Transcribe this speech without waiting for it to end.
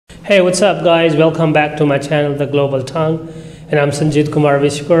Hey, what's up guys? Welcome back to my channel, The Global Tongue. And I'm Sanjit Kumar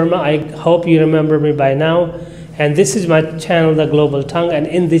Vishwakarma. I hope you remember me by now. And this is my channel, The Global Tongue. And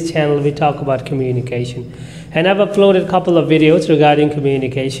in this channel, we talk about communication. And I've uploaded a couple of videos regarding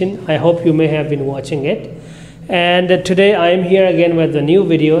communication. I hope you may have been watching it. And today I am here again with a new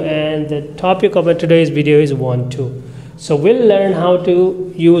video. And the topic of today's video is want-to. So we'll learn how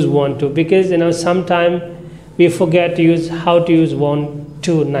to use want-to, because sometimes we forget to use how to use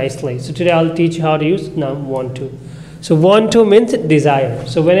want-to nicely. So today I'll teach you how to use want-to. So want-to means desire.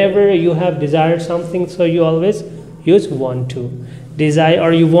 So whenever you have desired something, so you always use want-to. Desire,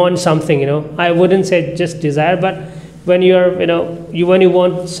 or you want something, I wouldn't say just desire, but when you're, when you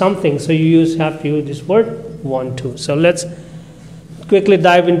want something, so you have to use this word want-to. So let's quickly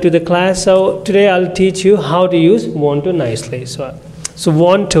dive into the class. So today I'll teach you how to use want-to nicely. So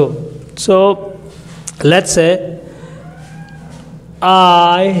want-to. So let's say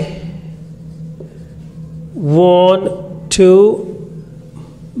I want to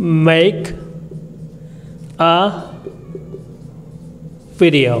make a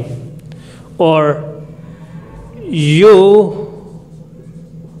video, or you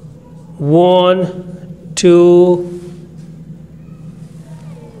want to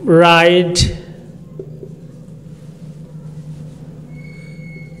ride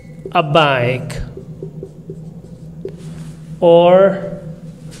a bike, or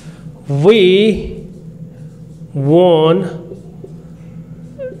we want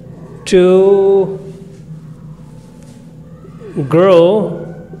to grow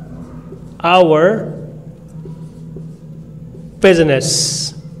our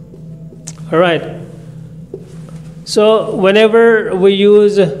business. All right. So whenever we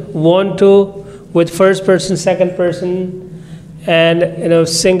use want to with first person, second person, and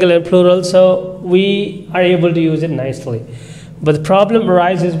single and plural, so we are able to use it nicely. But the problem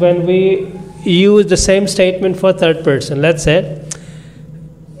arises when we use the same statement for third person. Let's say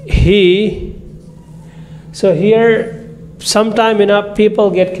he. So here sometimes people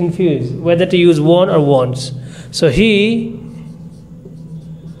get confused whether to use want or wants. So he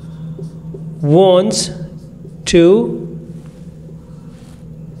wants to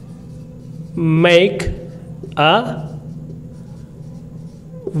make a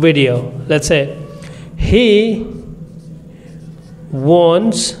video. Let's say he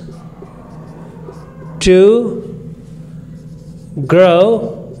wants to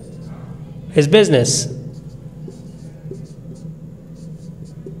grow his business.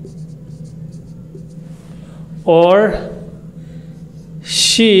 Or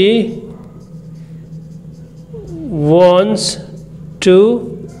she wants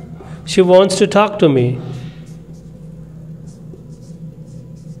to talk to me.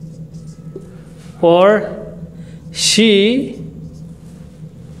 Or she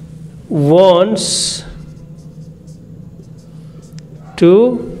wants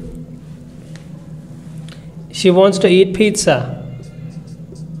to eat pizza.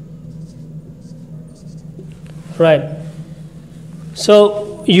 Right.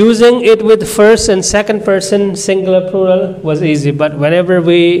 So using it with first and second person, singular, plural was easy, but whenever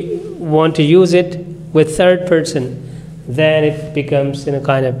we want to use it with third person, then it becomes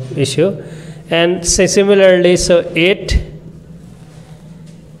kind of issue. And say similarly, so it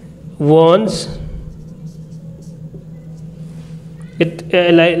wants,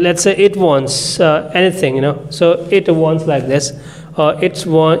 let's say it wants anything, so it wants like this, or it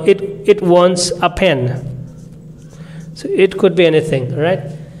wants a pen. So it could be anything, right?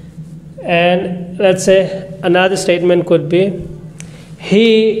 And let's say another statement could be,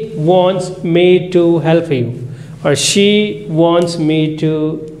 he wants me to help you, or she wants me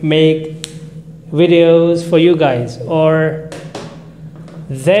to make videos for you guys, or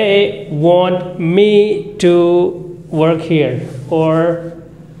they want me to work here, or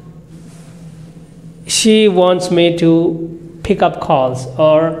she wants me to pick up calls,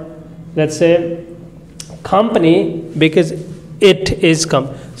 or let's say company, because it is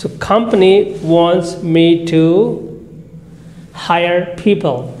so company wants me to hire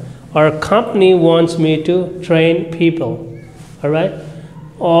people, or company wants me to train people. All right.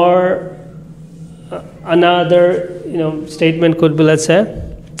 Or another statement could be, let's say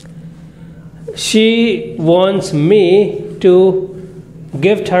she wants me to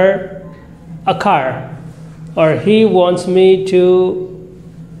gift her a car, or he wants me to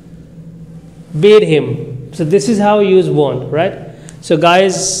beat him. So this is how you use want, right? So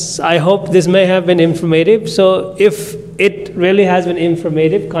guys, I hope this may have been informative. So if it really has been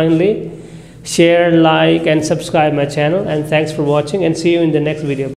informative, kindly share, like, and subscribe my channel. And thanks for watching, and see you in the next video.